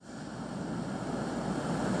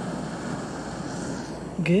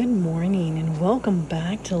Good morning and welcome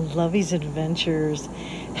back to Lovey's Adventures.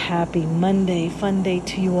 Happy Monday, fun day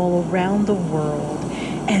to you all around the world,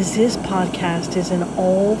 as this podcast is in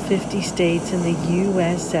all 50 states in the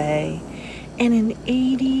USA and in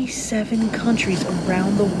 87 countries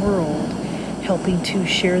around the world, helping to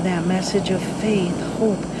share that message of faith,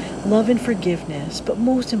 hope, love, and forgiveness, but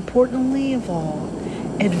most importantly of all,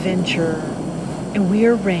 adventure. And we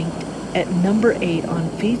are ranked at number 8 on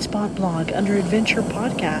FeedSpot blog under Adventure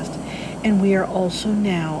Podcast, and we are also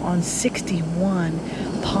now on 61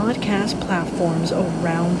 podcast platforms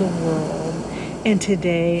around the world. And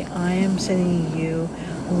today I am sending you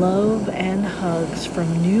love and hugs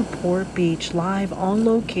from Newport Beach, live on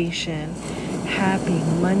location. Happy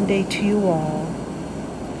Monday to you all,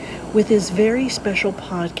 with this very special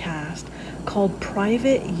podcast called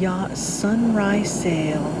Private Yacht Sunrise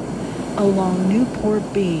Sail along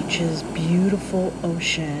Newport Beach's beautiful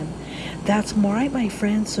ocean. That's right, my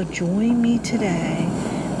friends, so join me today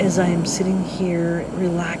as I am sitting here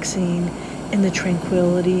relaxing in the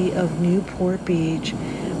tranquility of Newport Beach,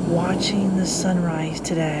 watching the sunrise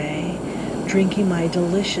today, drinking my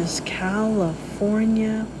delicious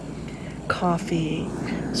California coffee.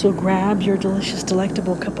 So grab your delicious,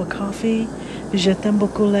 delectable cup of coffee. Je t'aime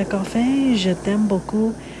beaucoup le café, je t'aime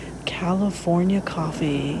beaucoup California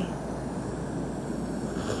coffee.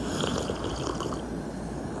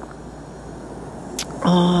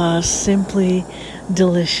 Simply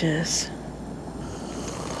delicious.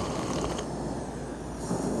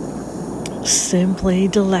 Simply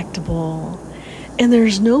delectable. And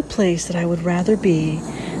there's no place that I would rather be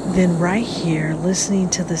than right here, listening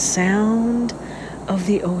to the sound of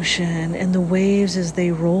the ocean and the waves as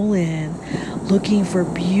they roll in, looking for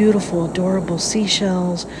beautiful, adorable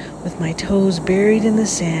seashells with my toes buried in the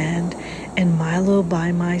sand and Milo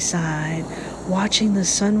by my side, watching the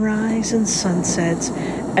sunrise and sunsets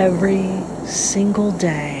every single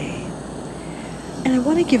day. And I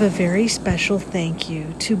want to give a very special thank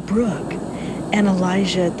you to Brooke and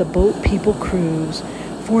Elijah at the Boat People Cruise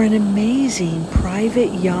for an amazing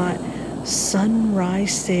private yacht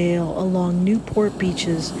sunrise sail along Newport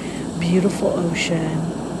Beach's beautiful ocean.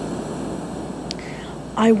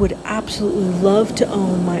 I would absolutely love to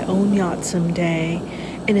own my own yacht someday,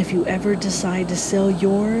 and if you ever decide to sell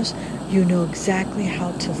yours, you know exactly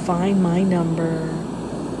how to find my number.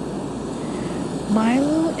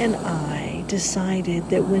 Milo and I decided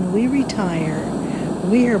that when we retire,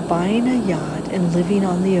 we are buying a yacht and living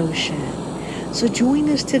on the ocean. So join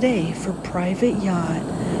us today for Private Yacht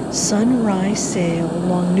Sunrise Sail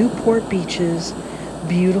along Newport Beach's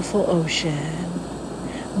beautiful ocean.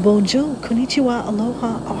 Bonjour, konnichiwa,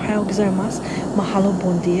 aloha, ohayou gozaimasu, mahalo,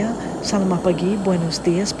 bon dia, salamat pagi, buenos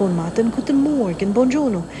dias, bon matin, guten morgen,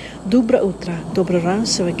 buongiorno, dobra utra, dobra ran,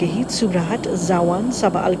 sawakehit, subrahat, zawan,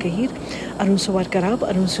 saba al-kahir, arun sawat karab,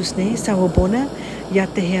 arun susne, sawabona,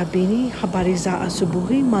 yateheabini, habari za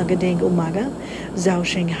asubuhi, magadeng umaga, zao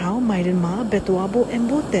shenghao, maiden ma, betuabo,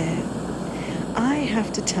 embote. I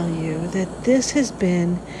have to tell you that this has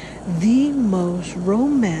been the most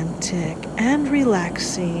romantic and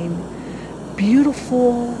relaxing,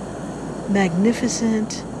 beautiful,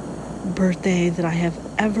 magnificent birthday that I have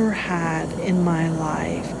ever had in my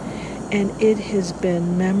life. And it has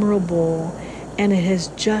been memorable, and it has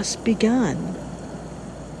just begun.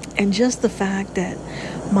 And just the fact that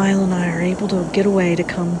Milo and I are able to get away to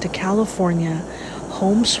come to California,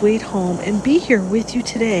 home sweet home, and be here with you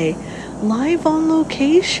today, live on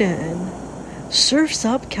location. Surf's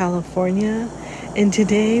up, California, and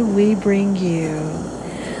today we bring you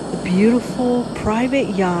the beautiful private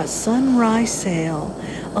yacht sunrise sail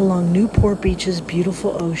along Newport Beach's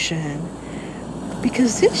beautiful ocean.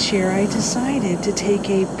 Because this year I decided to take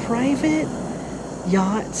a private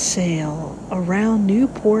yacht sail around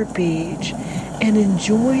Newport Beach and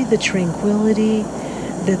enjoy the tranquility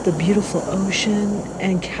that the beautiful ocean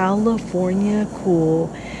and California cool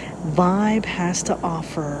vibe has to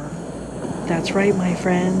offer. That's right, my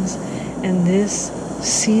friends, and this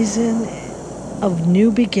season of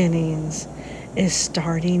new beginnings is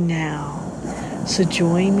starting now. So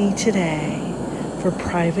join me today for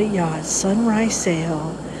Private Yacht Sunrise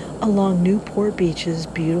Sail along Newport Beach's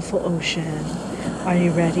beautiful ocean. Are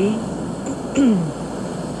you ready?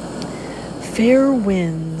 Fair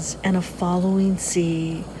winds and a following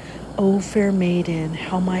sea, O fair maiden,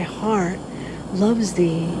 how my heart loves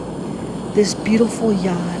thee. This beautiful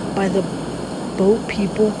yacht by the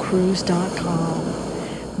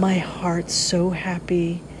boatpeoplecruise.com. My heart's so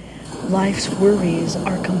happy. Life's worries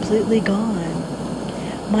are completely gone.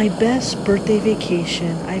 My best birthday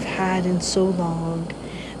vacation I've had in so long.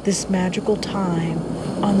 This magical time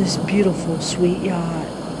on this beautiful, sweet yacht.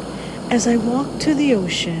 As I walked to the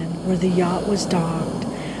ocean where the yacht was docked,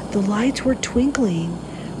 the lights were twinkling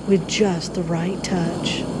with just the right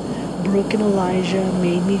touch. Brooke and Elijah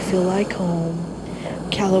made me feel like home.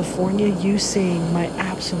 California, You Sing, my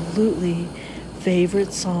absolutely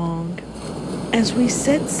favorite song. As we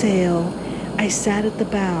set sail, I sat at the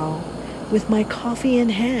bow with my coffee in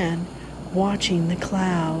hand, watching the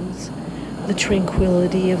clouds, the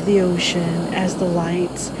tranquility of the ocean as the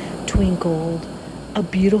lights twinkled, a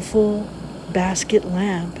beautiful basket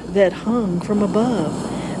lamp that hung from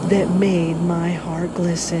above that made my heart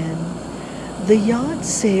glisten. The yacht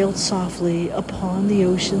sailed softly upon the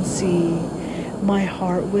ocean sea. My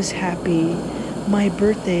heart was happy, my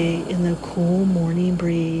birthday in the cool morning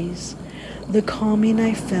breeze. The calming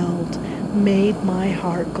I felt made my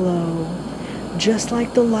heart glow, just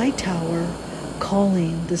like the light tower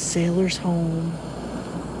calling the sailors home.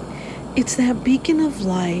 It's that beacon of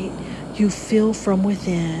light you feel from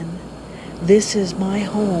within. This is my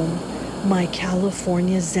home, my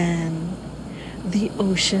California Zen. The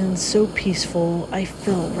ocean so peaceful, I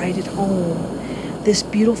felt right at home. This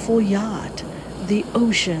beautiful yacht, the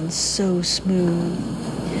ocean so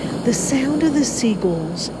smooth. The sound of the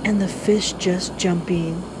seagulls and the fish just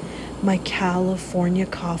jumping. My California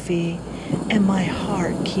coffee and my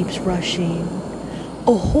heart keeps rushing.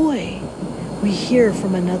 Ahoy! We hear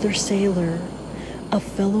from another sailor, a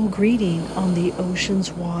fellow greeting on the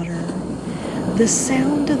ocean's water. The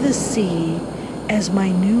sound of the sea as my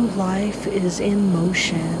new life is in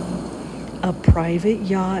motion. A private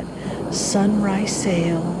yacht sunrise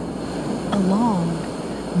sail along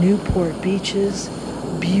Newport beaches,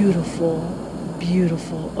 beautiful,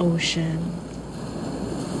 beautiful ocean.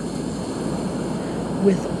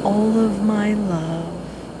 With all of my love,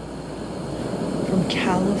 from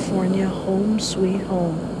California, home sweet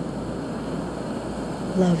home,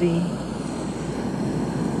 Lovey.